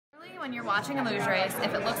When you're watching a luge race,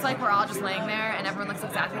 if it looks like we're all just laying there and everyone looks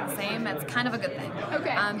exactly the same, it's kind of a good thing.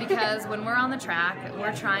 Okay. Because when we're on the track,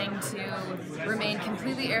 we're trying to remain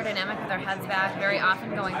completely aerodynamic with our heads back, very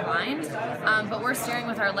often going blind, but we're steering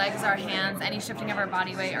with our legs, our hands, any shifting of our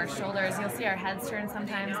body weight, our shoulders. You'll see our heads turn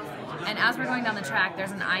sometimes. And as we're going down the track, there's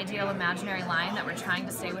an ideal imaginary line that we're trying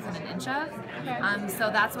to stay within an inch of. Okay. So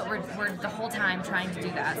that's what we're the whole time trying to do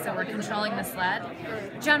that. So we're controlling the sled,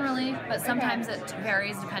 generally, but sometimes it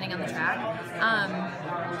varies depending on the track.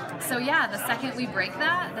 So yeah, the second we break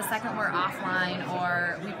that, the second we're offline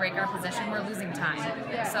or we break our position, we're losing time.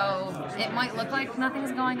 Yeah. So it might look like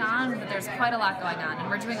nothing's going on, but there's quite a lot going on, and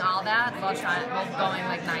we're doing all that while going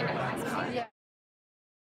like 9 miles an hour. Yeah.